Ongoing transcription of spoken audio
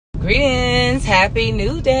Greetings, happy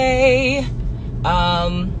new day.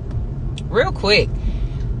 Real quick,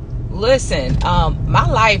 listen, my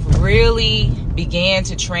life really began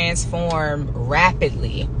to transform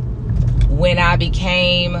rapidly when I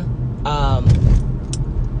became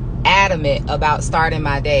adamant about starting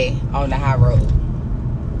my day on the high road.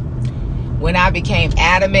 When I became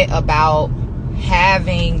adamant about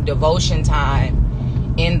having devotion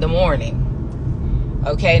time in the morning.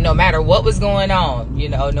 Okay, no matter what was going on,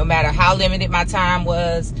 no matter how limited my time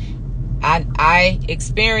was, I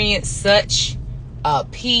experienced such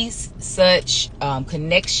peace, such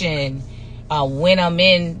connection when I'm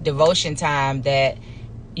in devotion time that,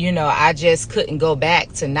 I just couldn't go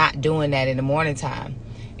back to not doing that in the morning time.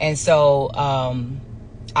 And so I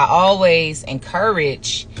always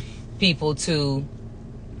encourage people to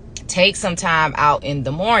take some time out in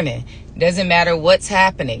the morning. Doesn't matter what's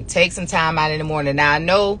happening. Take some time out in the morning. Now, I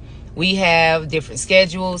know we have different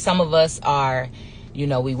schedules. Some of us are,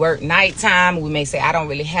 we work nighttime. We may say, I don't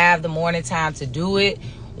really have the morning time to do it.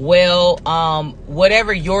 Well,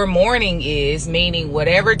 whatever your morning is, meaning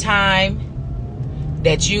whatever time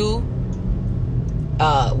that you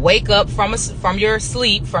wake up from your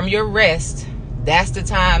sleep, from your rest, that's the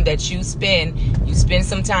time that you spend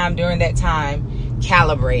some time during that time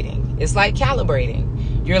calibrating. It's like calibrating.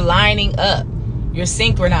 You're lining up, you're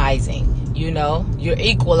synchronizing, you're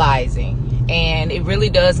equalizing. And it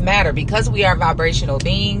really does matter because we are vibrational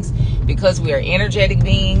beings, because we are energetic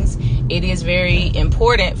beings. It is very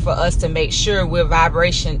important for us to make sure we're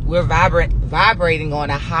vibrating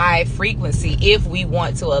on a high frequency if we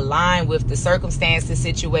want to align with the circumstances,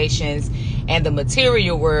 situations, and the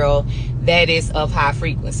material world that is of high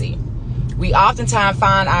frequency. We oftentimes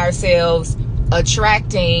find ourselves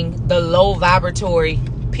attracting the low vibratory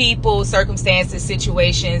people, circumstances,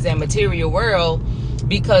 situations, and material world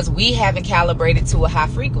because we haven't calibrated to a high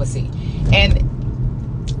frequency.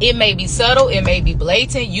 And it may be subtle, it may be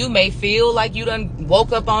blatant. You may feel like you done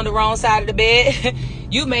woke up on the wrong side of the bed.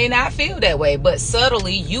 You may not feel that way, but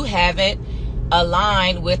subtly you haven't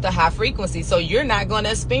aligned with the high frequency. So you're not going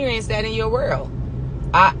to experience that in your world.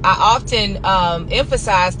 I often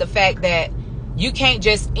emphasize the fact that you can't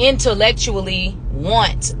just intellectually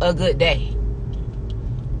want a good day.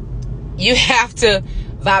 You have to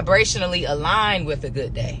vibrationally align with a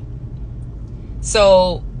good day.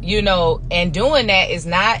 So, and doing that is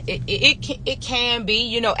not, it can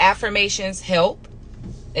be, affirmations help,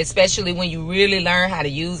 especially when you really learn how to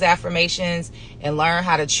use affirmations and learn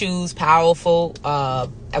how to choose powerful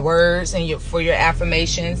words for your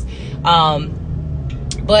affirmations.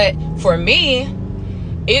 But for me,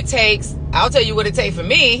 I'll tell you what it takes for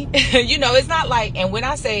me. It's not like, and when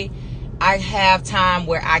I say I have time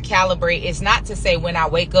where I calibrate, it's not to say when I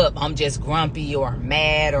wake up, I'm just grumpy or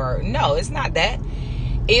mad no, it's not that.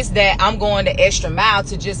 It's that I'm going the extra mile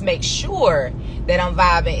to just make sure that I'm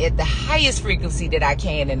vibing at the highest frequency that I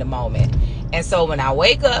can in the moment. And so when I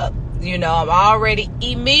wake up, I'm already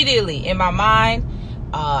immediately in my mind,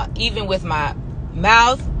 even with my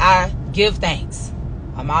mouth, I give thanks.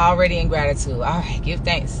 I'm already in gratitude. All right, give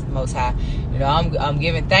thanks, Most High. I'm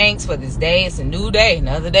giving thanks for this day. It's a new day,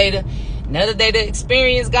 another day to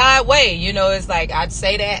experience God's way. It's like I'd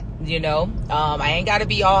say that. I ain't got to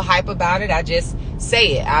be all hype about it. I just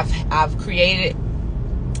say it. I've created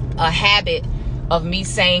a habit of me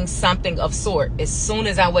saying something of sort as soon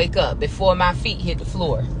as I wake up, before my feet hit the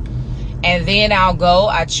floor, and then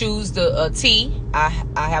I choose the tea. I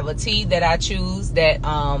have a tea that I choose that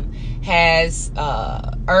has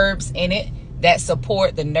herbs in it that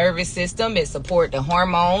support the nervous system. It support the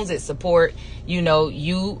hormones. It support,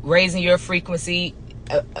 you raising your frequency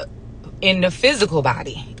in the physical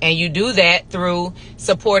body. And you do that through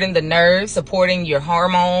supporting the nerves, supporting your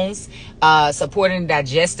hormones, supporting the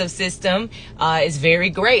digestive system. It's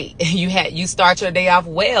very great. You start your day off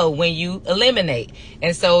well when you eliminate.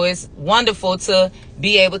 And so it's wonderful to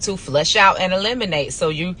be able to flush out and eliminate. So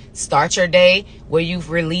you start your day where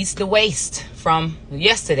you've released the waste from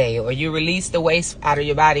yesterday, or you release the waste out of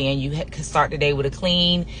your body, and you can start the day with a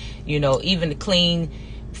clean, even a clean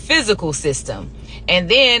physical system. And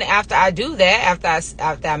then after I do that,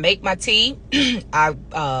 after I make my tea, I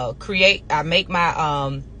make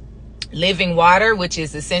my living water, which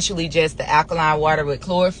is essentially just the alkaline water with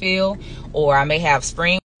chlorophyll, or I may have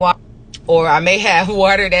spring water, or I may have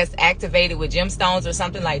water that's activated with gemstones or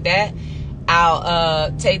something like that.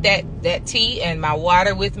 I'll take that tea and my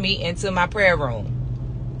water with me into my prayer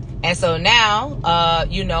room. And so now,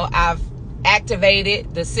 I've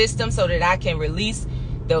activated the system so that I can release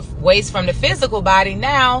the waste from the physical body.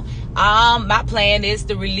 Now, my plan is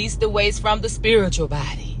to release the waste from the spiritual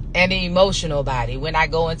body. and the emotional body when I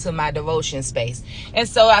go into my devotion space. And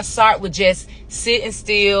so I start with just sitting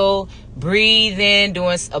still, breathing,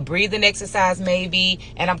 doing a breathing exercise maybe.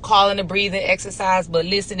 And I'm calling a breathing exercise, but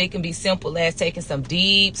listen, it can be simple as taking some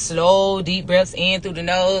deep, slow, deep breaths in through the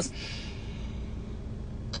nose,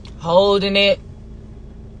 holding it,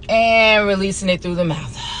 and releasing it through the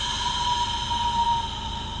mouth.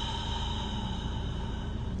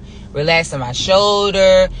 Relaxing my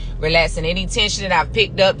shoulder, relaxing any tension that I've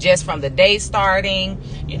picked up just from the day starting.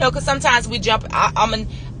 You know, because sometimes we jump. My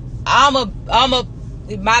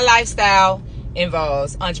lifestyle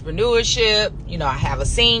involves entrepreneurship. You know, I have a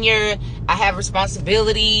senior, I have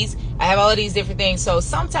responsibilities, I have all of these different things. So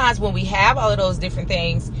sometimes when we have all of those different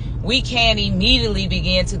things, we can immediately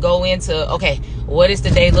begin to go into, okay, what does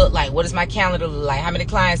the day look like? What does my calendar look like? How many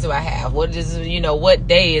clients do I have? What is, what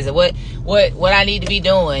day is it? What I need to be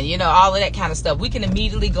doing? All of that kind of stuff. We can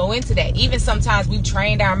immediately go into that. Even sometimes we've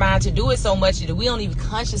trained our mind to do it so much that we don't even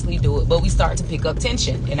consciously do it, but we start to pick up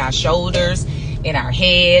tension in our shoulders, in our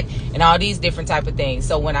head, and all these different type of things.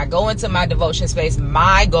 So when I go into my devotion space,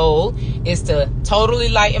 my goal is to totally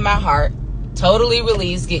lighten my heart, totally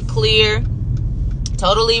release, get clear,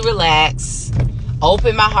 totally relax,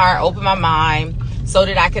 open my heart, open my mind, so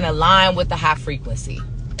that I can align with the high frequency.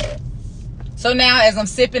 So now as I'm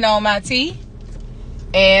sipping on my tea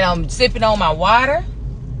and I'm sipping on my water,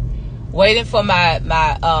 waiting for my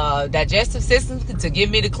digestive system to give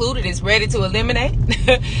me the clue that it's ready to eliminate,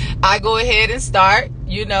 I go ahead and start,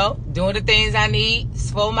 doing the things I need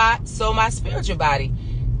so my spiritual body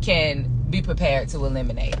can be prepared to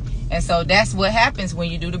eliminate. And so that's what happens when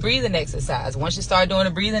you do the breathing exercise. Once you start doing the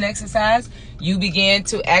breathing exercise, you begin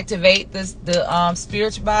to activate the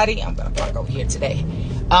spiritual body. I'm gonna park over here today,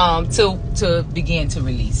 to begin to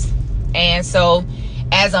release. And so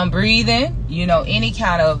as I'm breathing, any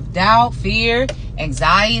kind of doubt, fear,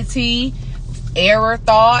 anxiety, error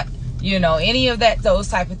thought, any of those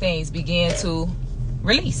type of things begin to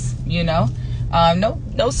release. No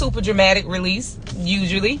super dramatic release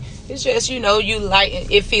usually. It's just,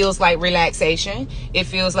 it feels like relaxation. It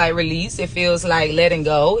feels like release. It feels like letting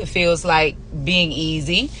go. It feels like being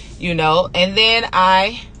easy, and then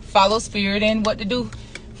I follow spirit in what to do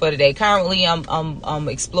for the day. Currently, I'm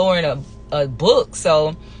exploring a book.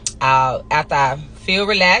 So after I feel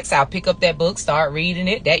relaxed, I'll pick up that book, start reading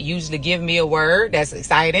it. That usually gives me a word that's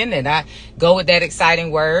exciting, and I go with that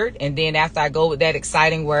exciting word. And then after I go with that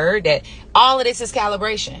exciting word, that all of this is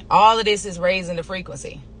calibration. All of this is raising the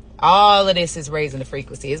frequency. All of this is raising the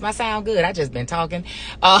frequency. Is my sound good? I just been talking.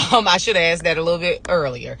 I should have asked that a little bit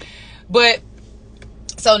earlier. But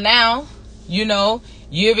so now,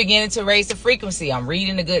 you're beginning to raise the frequency. I'm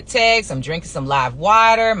reading a good text. I'm drinking some live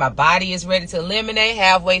water. My body is ready to eliminate.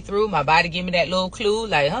 Halfway through, my body give me that little clue,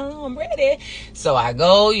 like, oh, I'm ready. So I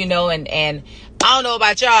go, and I don't know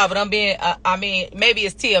about y'all, but maybe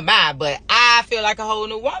it's TMI, but I feel like a whole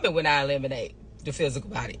new woman when I eliminate the physical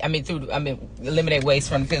body. Eliminate waste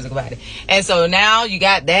from the physical body. And so now you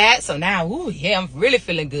got that. So now, I'm really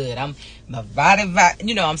feeling good. My body,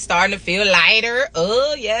 I'm starting to feel lighter.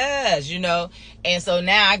 Oh, yes, And so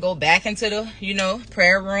now I go back into the,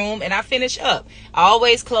 prayer room, and I finish up. I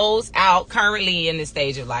always close out currently in this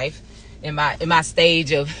stage of life, in my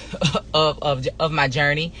stage of my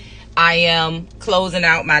journey. I am closing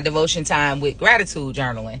out my devotion time with gratitude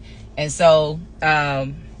journaling. And so,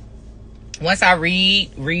 once I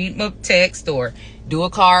read my text or do a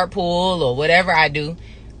card pull or whatever I do,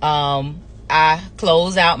 I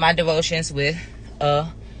close out my devotions with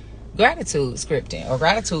gratitude scripting or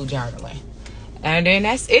gratitude journaling. And then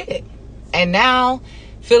that's it. And now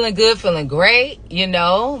feeling good, feeling great,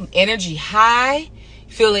 energy high,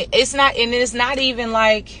 it's not even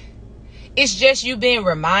like, it's just you being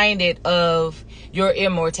reminded of your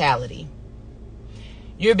immortality.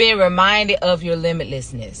 You're being reminded of your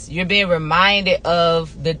limitlessness. You're being reminded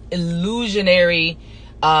of the illusionary,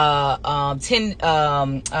 the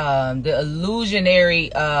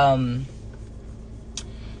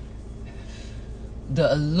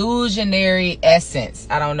illusionary essence.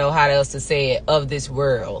 I don't know how else to say it, of this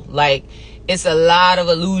world. Like, it's a lot of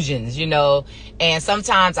illusions, and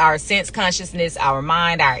sometimes our sense consciousness, our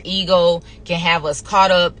mind, our ego can have us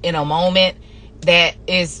caught up in a moment that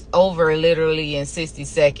is over literally in 60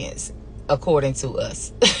 seconds, according to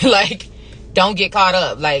us. Like, don't get caught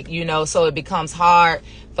up. Like, so it becomes hard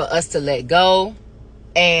for us to let go.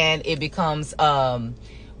 And it becomes,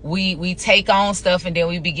 we take on stuff, and then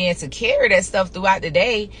we begin to carry that stuff throughout the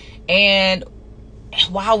day. And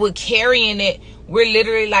while we're carrying it, we're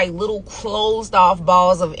literally like little closed off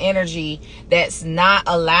balls of energy that's not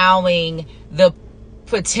allowing the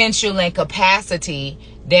potential and capacity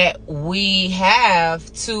that we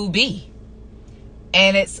have to be.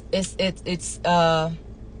 And it's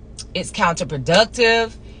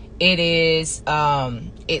counterproductive.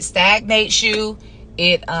 It stagnates you.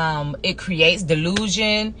 It creates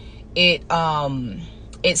delusion. It's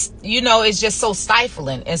just so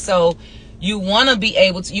stifling. And so you want to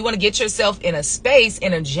get yourself in a space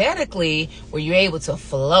energetically where you're able to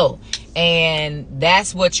flow. And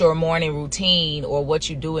that's what your morning routine, or what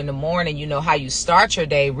you do in the morning, how you start your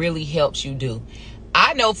day, really helps you do.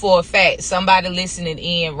 I know for a fact, somebody listening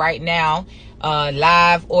in right now,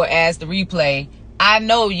 live or as the replay, I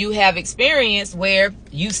know you have experience where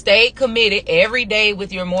you stayed committed every day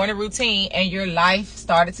with your morning routine and your life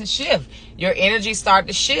started to shift. Your energy started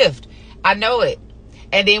to shift. I know it.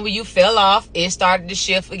 And then when you fell off, it started to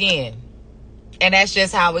shift again. And that's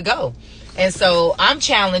just how it go. And so I'm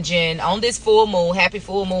challenging on this full moon, happy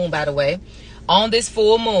full moon, by the way. On this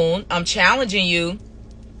full moon, I'm challenging you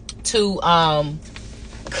to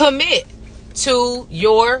commit to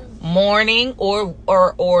your morning or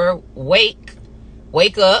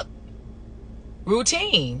wake up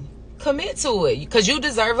routine. Commit to it, because you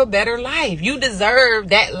deserve a better life. You deserve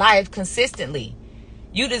that life consistently.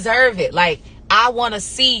 You deserve it. Like, I want to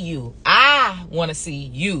see you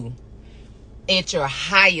at your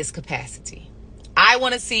highest capacity. I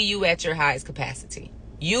want to see you at your highest capacity.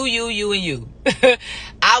 You, and you.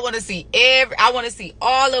 I want to see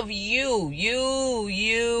all of you.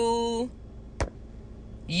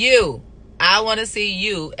 I want to see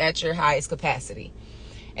you at your highest capacity.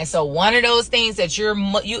 And so one of those things that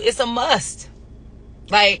it's a must.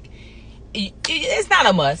 Like, it's not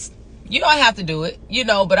a must. You don't have to do it,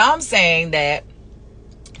 but I'm saying that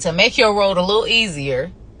to make your road a little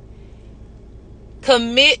easier,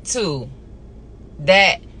 commit to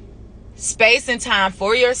that space and time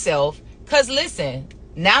for yourself. Because listen,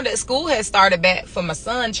 now that school has started back for my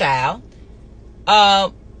son child,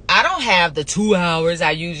 I don't have the 2 hours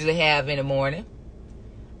I usually have in the morning.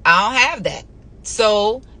 I don't have that.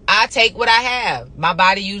 So I take what I have. My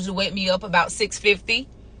body usually wake me up about 6:50.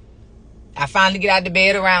 I finally get out of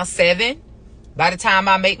bed around 7. By the time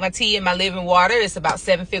I make my tea and my living water, it's about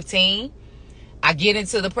 7:15. I get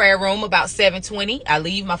into the prayer room about 7:20. I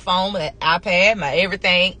leave my phone, my iPad, my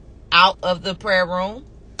everything out of the prayer room,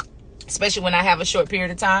 especially when I have a short period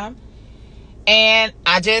of time. And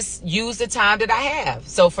I just use the time that I have.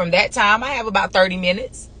 So from that time, I have about 30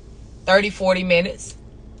 minutes, 40 minutes,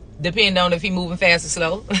 depending on if he's moving fast or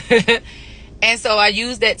slow. And so I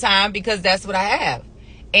use that time because that's what I have.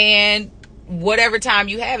 And whatever time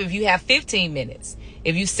you have, if you have 15 minutes,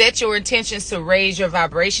 if you set your intentions to raise your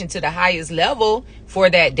vibration to the highest level for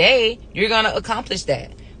that day, you're going to accomplish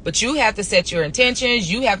that. But you have to set your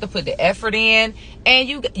intentions. You have to put the effort in,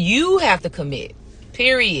 and you have to commit,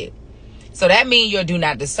 period. So that means your do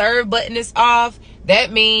not disturb button is off.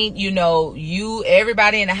 That means,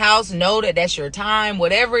 everybody in the house know that that's your time,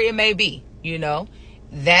 whatever it may be,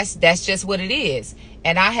 that's just what it is.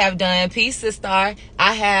 And I have done peace, sister.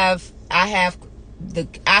 I have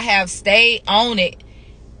stayed on it,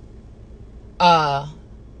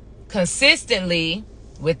 consistently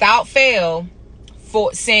without fail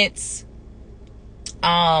since,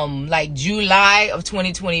 like July of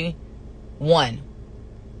 2021.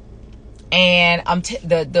 And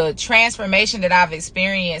the transformation that I've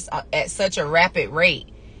experienced at such a rapid rate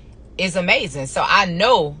is amazing. So I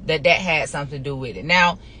know that had something to do with it.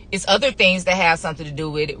 Now, it's other things that have something to do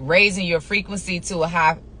with it. Raising your vibration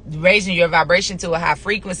to a high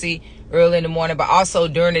frequency early in the morning, but also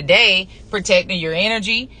during the day, protecting your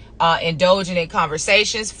energy, indulging in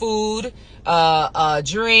conversations, food,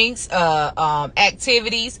 drinks,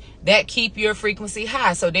 activities that keep your frequency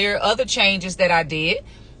high. So there are other changes that I did.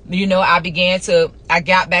 I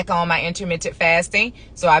got back on my intermittent fasting.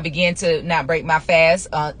 So I began to not break my fast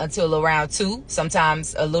until around 2,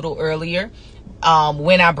 sometimes a little earlier.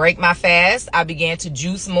 When I break my fast, I began to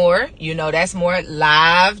juice more. That's more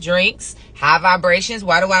live drinks, high vibrations.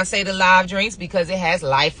 Why do I say the live drinks? Because it has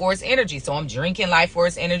life force energy. So I'm drinking life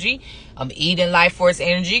force energy. I'm eating life force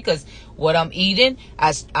energy, because what I'm eating,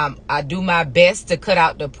 I do my best to cut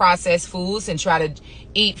out the processed foods and try to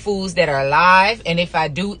eat foods that are alive. And if I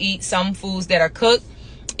do eat some foods that are cooked,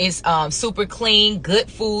 it's super clean,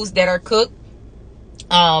 good foods that are cooked.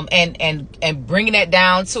 And bringing that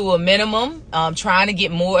down to a minimum, trying to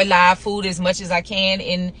get more live food as much as I can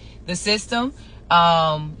in the system,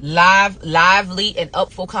 lively and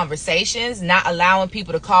upful conversations, not allowing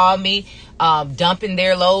people to call me, dumping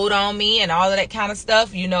their load on me and all of that kind of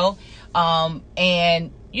stuff, and,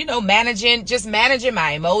 managing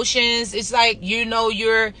my emotions. It's like,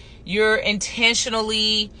 you're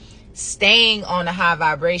intentionally staying on a high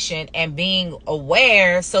vibration and being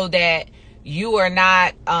aware so that you are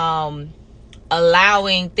not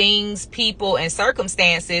allowing things, people, and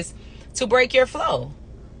circumstances to break your flow.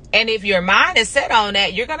 And if your mind is set on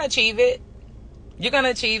that, you're going to achieve it. You're going to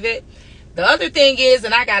achieve it. The other thing is,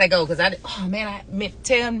 and I got to go because I meant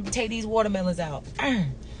tell him to take these watermelons out.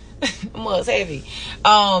 Was heavy.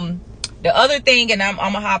 The other thing, and I'm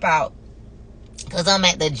going to hop out because I'm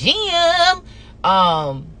at the gym.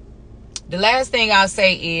 The last thing I'll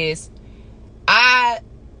say is I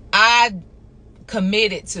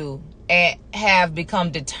committed to and have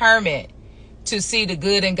become determined to see the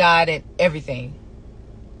good in God in everything.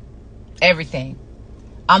 Everything.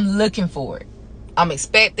 I'm looking for it. I'm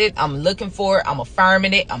expected. I'm looking for it. I'm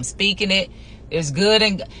affirming it. I'm speaking it. There's good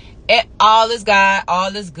and all is God.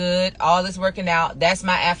 All is good. All is working out. That's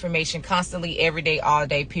my affirmation constantly, every day, all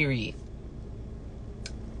day, period.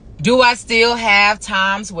 Do I still have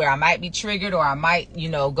times where I might be triggered or I might,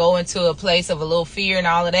 go into a place of a little fear and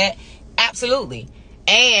all of that? Absolutely.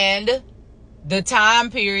 And the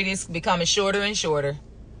time period is becoming shorter and shorter.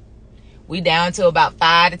 We down to about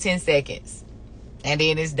 5 to 10 seconds. And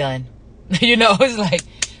then it's done. It's like,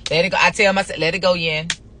 let it go. I tell myself, let it go,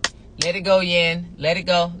 Yenn. Let it go, Yenn. Let it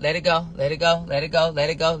go. Let it go. Let it go. Let it go. Let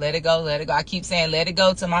it go. Let it go. Let it go. I keep saying, let it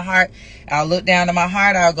go to my heart. I'll look down to my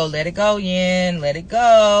heart. I'll go, let it go, Yenn. Let it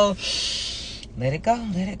go. Let it go.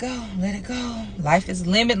 Let it go. Let it go. Life is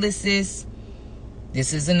limitless, sis.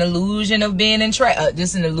 This is an illusion of being entrapped.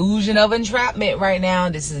 This is an illusion of entrapment right now.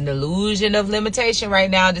 This is an illusion of limitation right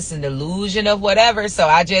now. This is an illusion of whatever. So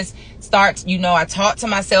I just start, I talk to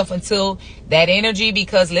myself until that energy,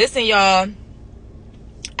 because listen, y'all,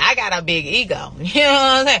 I got a big ego. You know what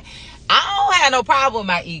I'm saying? I don't have no problem with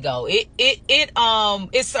my ego.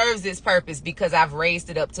 It serves its purpose because I've raised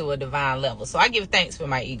it up to a divine level. So I give thanks for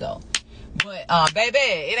my ego. But baby,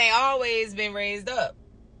 it ain't always been raised up.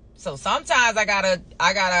 So sometimes I gotta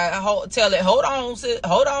tell it, hold on,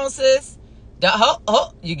 sis.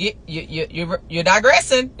 You're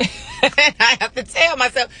digressing. I have to tell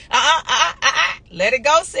myself, let it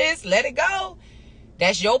go, sis. Let it go.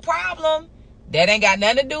 That's your problem. That ain't got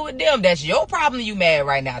nothing to do with them. That's your problem. You mad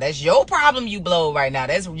right now. That's your problem. You blow right now.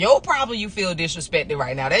 That's your problem. You feel disrespected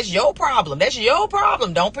right now. That's your problem. That's your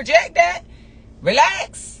problem. Don't project that.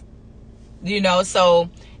 Relax. So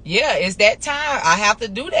yeah, it's that time. I have to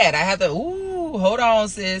do that. I have to, hold on,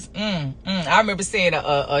 sis. I remember seeing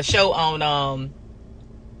a show on,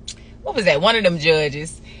 what was that? One of them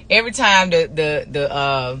judges. Every time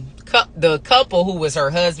the couple who was her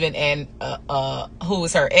husband and, who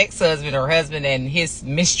was her ex-husband or husband and his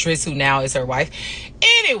mistress who now is her wife.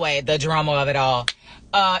 Anyway, the drama of it all.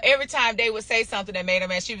 Every time they would say something that made her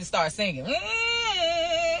mad, she would start singing.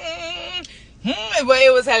 But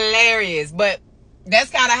it was hilarious. But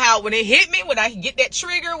that's kind of how, when it hit me, when I get that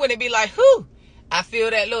trigger, when it be like, whew, I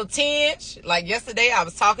feel that little tinge. Like yesterday, I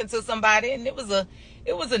was talking to somebody, and it was a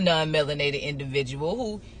non-melanated individual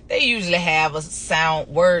who they usually have a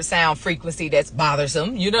word sound frequency that's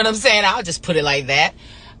bothersome. You know what I'm saying? I'll just put it like that.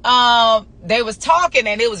 They was talking,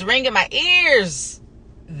 and it was ringing my ears,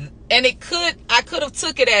 and I could have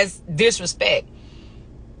took it as disrespect.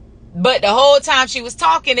 But the whole time she was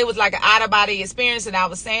talking, it was like an out-of-body experience. And I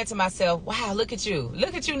was saying to myself, wow, look at you.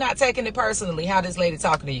 Look at you not taking it personally, how this lady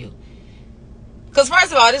talking to you. Because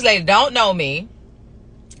first of all, this lady don't know me.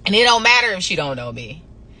 And it don't matter if she don't know me.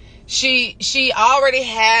 She already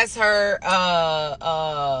has her,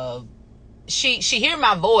 she hear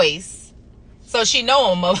my voice. So she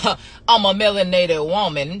know I'm a melanated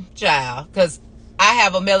woman, child. Because I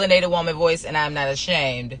have a melanated woman voice and I'm not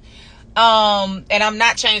ashamed. And I'm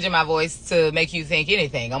not changing my voice to make you think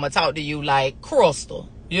anything. I'm gonna talk to you like crystal.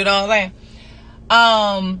 You know what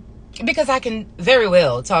I'm saying? Because I can very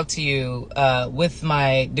well talk to you with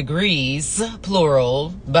my degrees, plural,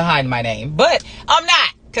 behind my name. But I'm not,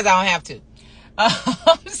 because I don't have to.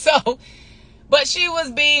 But she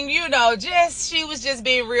was being, she was just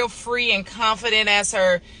being real free and confident as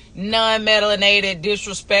her non-melanated,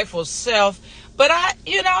 disrespectful self. But I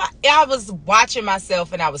was watching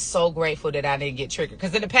myself, and I was so grateful that I didn't get triggered.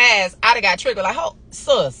 Because in the past, I'd have got triggered like, oh,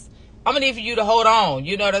 sis, I'm going to need for you to hold on.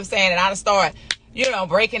 You know what I'm saying? And I'd start,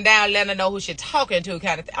 breaking down, letting her know who she's talking to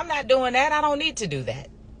kind of thing. I'm not doing that. I don't need to do that.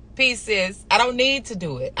 Peace, sis. I don't need to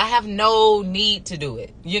do it. I have no need to do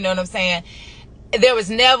it. You know what I'm saying? There was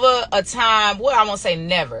never a time, well, I won't say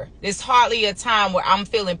never. There's hardly a time where I'm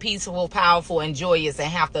feeling peaceful, powerful, and joyous and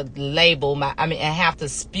have to and have to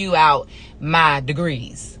spew out my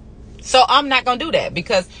degrees. So I'm not going to do that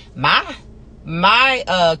because my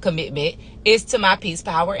commitment is to my peace,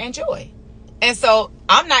 power, and joy. And so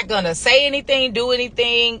I'm not going to say anything, do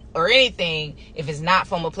anything, or anything if it's not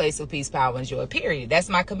from a place of peace, power, and joy, period. That's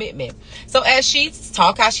my commitment. So as she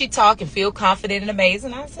talk how she talk and feel confident and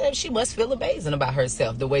amazing, I said she must feel amazing about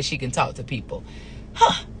herself, the way she can talk to people.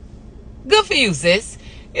 Huh. Good for you, sis.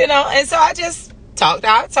 You know, and so I just talked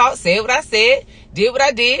how I talked, said what I said, did what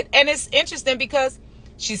I did. And it's interesting because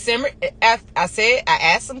she simmered. I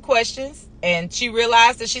asked some questions, and she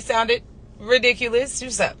realized that she sounded ridiculous. She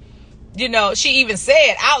was you know, she even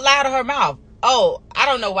said out loud of her mouth, "Oh, I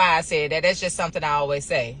don't know why I said that. That's just something I always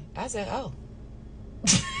say." I said, "Oh."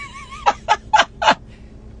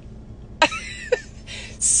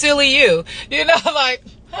 Silly you. You know, like,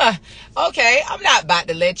 huh, okay, I'm not about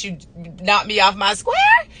to let you knock me off my square.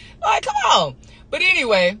 Like, come on. But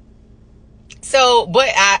anyway, so, but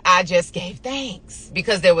I just gave thanks,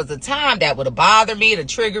 because there was a time that would have bothered me, to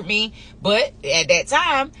triggered me. But at that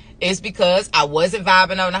time, it's because I wasn't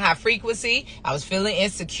vibing on a high frequency. I was feeling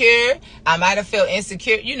insecure. I might have felt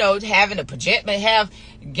insecure, you know, having to project,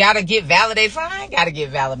 gotta get validated. I ain't gotta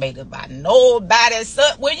get validated by nobody. So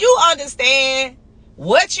when you understand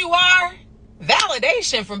what you are,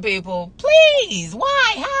 validation from people, please,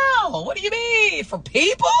 why, how, what do you mean? For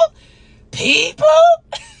people?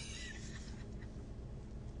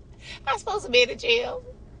 I'm supposed to be in the gym.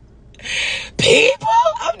 People?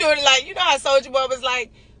 I'm doing it like, you know how Soulja Boy was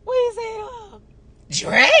like, what is it?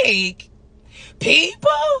 Drake?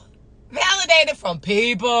 People? Validated from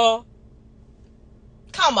people?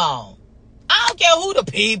 Come on. I don't care who the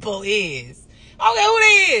people is. I don't care who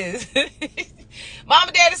they is.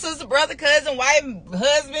 Mama, daddy, sister, brother, cousin, wife,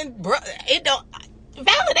 husband, brother. It don't...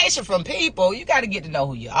 Validation from people. You got to get to know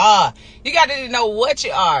who you are. You got to know what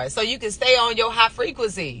you are, so you can stay on your high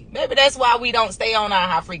frequency. Maybe that's why we don't stay on our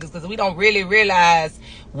high frequency, because we don't really realize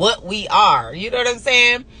what we are. You know what I'm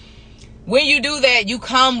saying? When you do that, you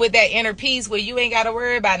come with that inner peace where you ain't got to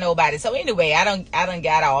worry about nobody. So anyway, I done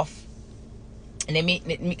got off, and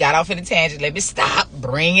then got off in a tangent. Let me stop.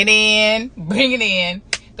 Bring it in.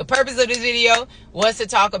 The purpose of this video was to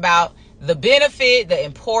talk about the benefit, the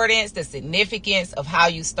importance, the significance of how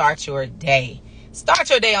you start your day.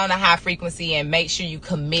 Start your day on a high frequency and make sure you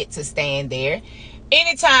commit to staying there.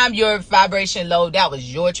 Anytime your vibration low, that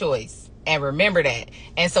was your choice. And remember that.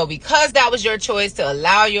 And so because that was your choice to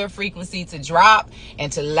allow your frequency to drop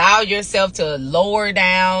and to allow yourself to lower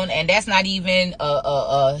down, and that's not even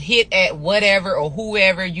a hit at whatever or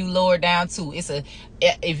whoever you lower down to.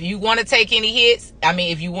 If you want to take any hits,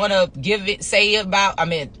 if you want to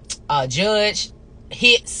judge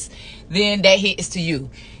hits, then that hit is to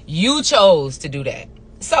you. You chose to do that.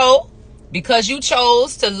 So because you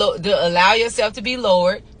chose to allow yourself to be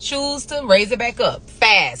lowered, choose to raise it back up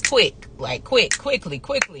fast, quickly.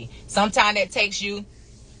 Sometimes that takes you,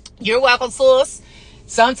 you're welcome, sis.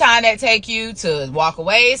 Sometimes that take you to walk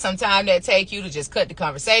away. Sometimes that take you to just cut the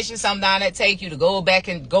conversation. Sometimes that take you to go back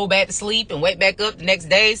to sleep and wake back up the next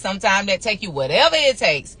day. Sometimes that take you whatever it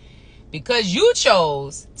takes. Because you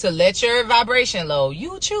chose to let your vibration low,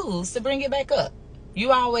 you choose to bring it back up.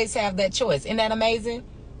 You always have that choice. Isn't that amazing?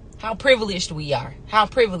 How privileged we are.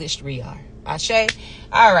 Ashe?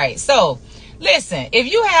 All right. So, listen, if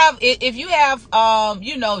you have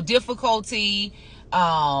difficulty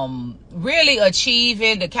really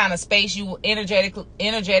achieving the kind of space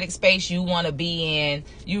energetic space you want to be in,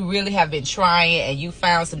 you really have been trying and you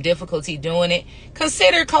found some difficulty doing it,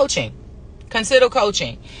 consider coaching. I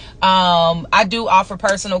do offer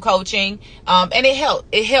personal coaching, and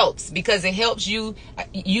it helps because it helps you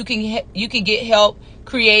can get help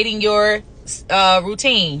creating your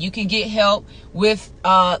routine. You can get help with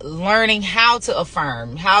learning how to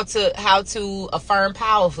affirm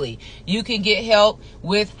powerfully. You can get help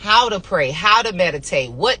with how to pray, how to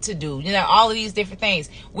meditate, what to do, all of these different things.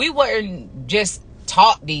 We weren't just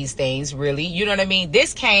taught these things, really. You know what I mean?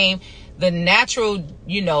 This came, the natural,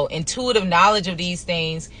 intuitive knowledge of these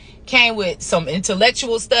things came with some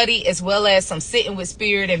intellectual study, as well as some sitting with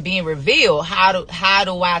spirit and being revealed. How do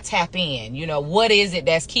I tap in? What is it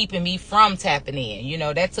that's keeping me from tapping in?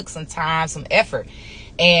 That took some time, some effort,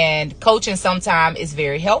 and coaching sometimes is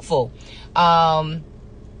very helpful.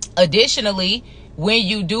 Additionally, when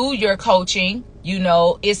you do your coaching,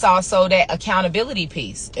 it's also that accountability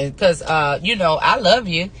piece, because I love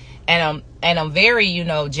you, and I'm very,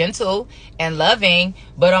 gentle and loving,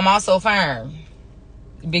 but I'm also firm.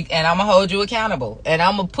 And I'm gonna hold you accountable, and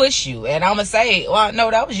I'm gonna push you, and I'm gonna say, well,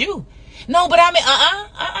 no, that was you. No, but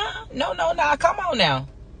no, come on now.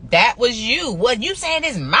 That was you. What you saying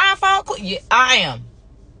is my fault? Yeah, I am.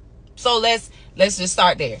 So let's just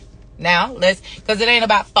start there. Now because it ain't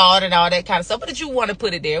about thought and all that kind of stuff, but if you want to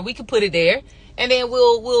put it there, we can put it there, and then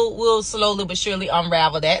we'll slowly but surely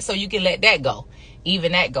unravel that, so you can let that go,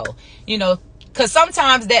 even that go, because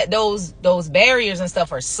sometimes those barriers and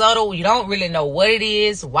stuff are subtle. You don't really know what it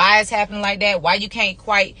is, why it's happening like that, why you can't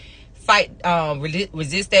quite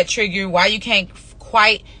resist that trigger, why you can't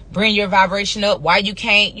quite bring your vibration up, why you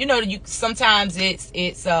can't, sometimes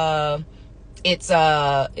it's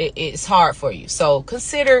hard for you. So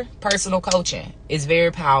consider personal coaching. It's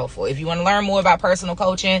very powerful. If you want to learn more about personal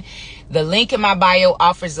coaching, the link in my bio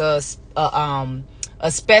offers a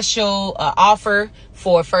special offer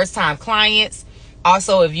for first-time clients.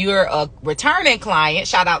 Also, if you're a returning client,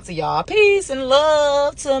 shout out to y'all. Peace and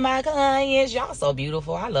love to my clients. Y'all so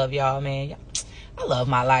beautiful. I love y'all, man. I love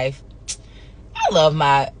my life. I love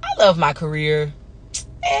my career.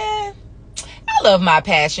 And I love my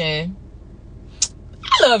passion.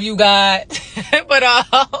 I love you, God.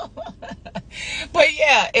 But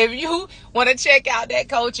yeah, if you want to check out that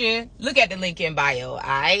coaching, look at the link in bio. All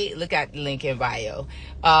right, look at the link in bio.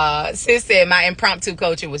 Sis said my impromptu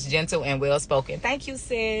coaching was gentle and well spoken. Thank you,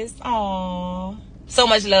 sis. Aww, so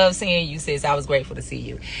much love seeing you, sis. I was grateful to see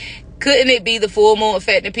you. Couldn't it be the full moon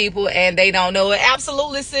affecting people and they don't know it?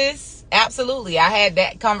 Absolutely, sis. Absolutely. I had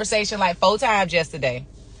that conversation like 4 times yesterday.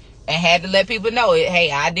 And had to let people know it.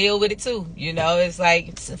 Hey, I deal with it too. It's like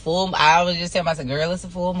it's a full. I was just telling myself, girl, it's a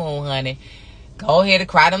full moon, honey. Go ahead and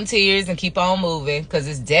cry them tears and keep on moving, because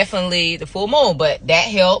it's definitely the full moon. But that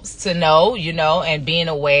helps to know, and being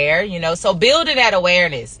aware, So building that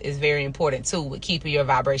awareness is very important too, with keeping your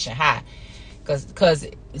vibration high. Because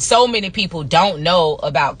so many people don't know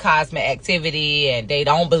about cosmic activity, and they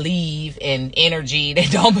don't believe in energy. They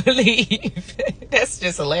don't believe. That's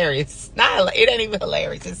just hilarious. It ain't even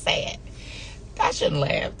hilarious. It's sad. I shouldn't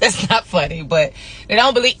laugh. That's not funny. But they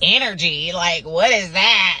don't believe energy. Like, what is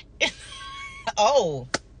that? Oh,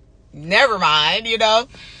 never mind.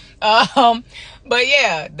 But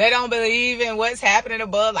yeah, they don't believe in what's happening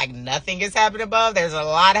above. Like, nothing is happening above. There's a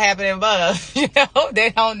lot happening above. They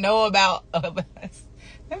don't know about.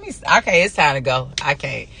 Okay, it's time to go. I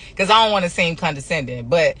can't, because I don't want to seem condescending.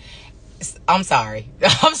 But I'm sorry.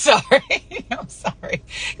 I'm sorry.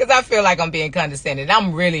 Because I feel like I'm being condescending.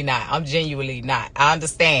 I'm really not. I'm genuinely not. I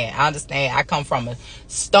understand. I come from a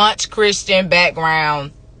staunch Christian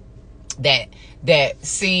background that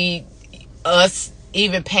see us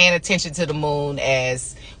even paying attention to the moon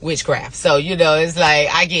as witchcraft. So, it's like,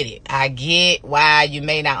 I get it. I get why you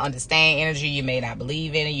may not understand energy. You may not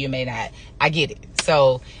believe in it. You may not. I get it.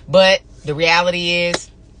 So, but the reality is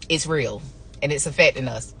it's real and it's affecting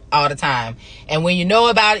us all the time. And when you know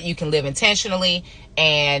about it, you can live intentionally,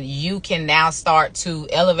 and you can now start to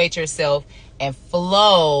elevate yourself and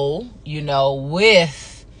flow,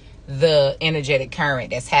 with the energetic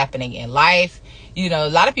current that's happening in life. A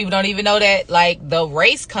lot of people don't even know that, like, the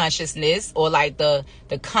race consciousness, or like the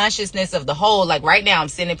consciousness of the whole. Like right now I'm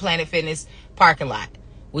sitting in Planet Fitness parking lot.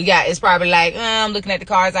 It's probably like, I'm looking at the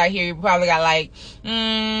cars out here. You probably got like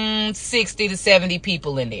 60 to 70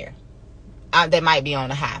 people in there. That might be on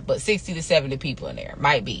the high, but 60 to 70 people in there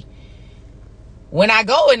might be. When I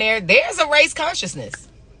go in there, there's a race consciousness.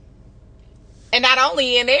 And not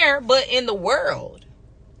only in there, but in the world.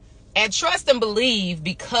 And trust and believe,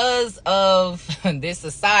 because of this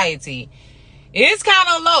society, it's kind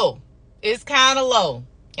of low. It's kind of low.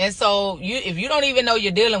 And so if you don't even know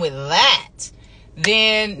you're dealing with that,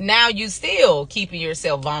 then now you still keeping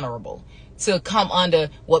yourself vulnerable to come under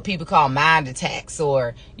what people call mind attacks,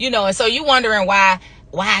 or, and so you wondering why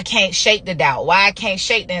I can't shake the doubt, why I can't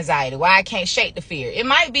shake the anxiety, why I can't shake the fear. It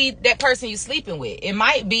might be that person you're sleeping with. It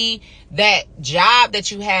might be that job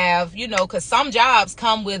that you have, because some jobs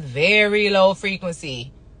come with very low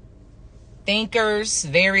frequency thinkers,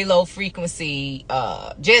 very low frequency.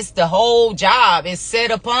 Just the whole job is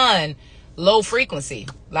set upon low frequency,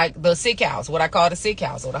 like the sick house, what I call the sick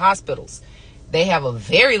house, or the hospitals. They have a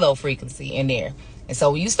very low frequency in there. And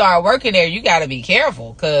so when you start working there, you got to be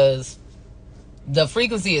careful, because the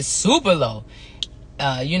frequency is super low.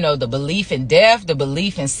 The belief in death, the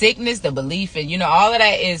belief in sickness, the belief in, all of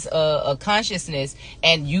that is a consciousness.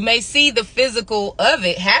 And you may see the physical of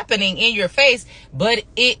it happening in your face, but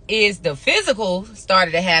it is the physical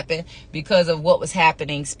started to happen because of what was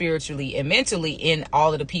happening spiritually and mentally in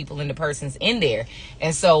all of the people and the persons in there.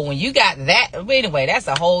 And so when you got that, anyway, that's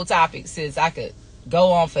a whole topic, since I could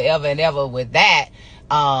go on forever and ever with that.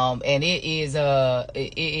 And it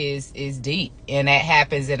is deep, and that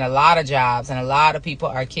happens in a lot of jobs, and a lot of people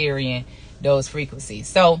are carrying those frequencies.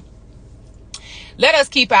 So let us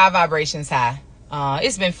keep our vibrations high.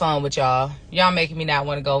 It's been fun with y'all. Y'all making me not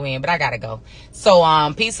want to go in, but I gotta go.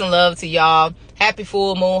 So peace and love to y'all. Happy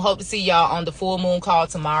full moon. Hope to see y'all on the full moon call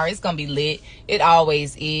tomorrow. It's gonna be lit. It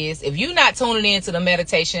always is. If you're not tuning in to the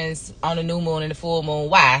meditations on the new moon and the full moon,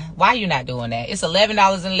 why you not doing that? It's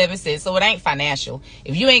 $11.11, so it ain't financial.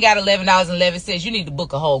 If you ain't got $11.11, you need to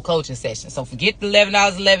book a whole coaching session. So forget the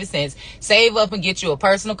 $11.11. Save up and get you a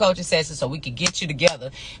personal coaching session so we can get you together,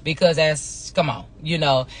 because come on,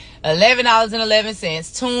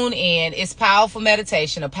 $11.11. Tune in. It's powerful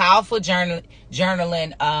meditation, a powerful journaling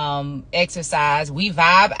exercise. We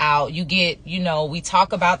vibe out. You get, we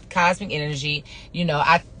talk about cosmic energy.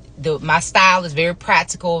 My style is very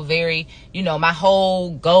practical, very, my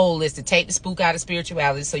whole goal is to take the spook out of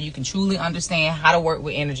spirituality so you can truly understand how to work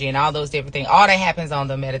with energy and all those different things. All that happens on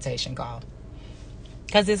the meditation call,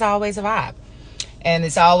 because it's always a vibe. And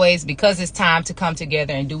it's always, because it's time to come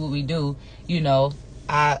together and do what we do,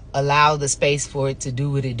 I allow the space for it to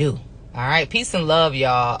do what it do. All right. Peace and love,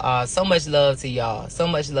 y'all. So much love to y'all. So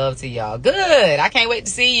much love to y'all. Good. I can't wait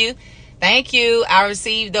to see you. Thank you. I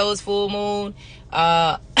received those full moon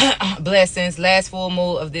blessings. Last full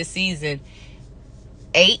moon of this season.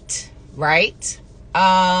 8, right?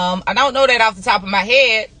 I don't know that off the top of my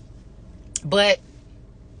head, but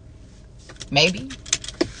maybe.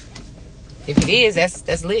 If it is,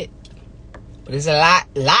 that's lit. But it's a lot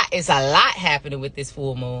happening with this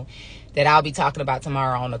full moon that I'll be talking about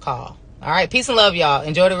tomorrow on the call. All right. Peace and love, y'all.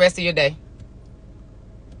 Enjoy the rest of your day.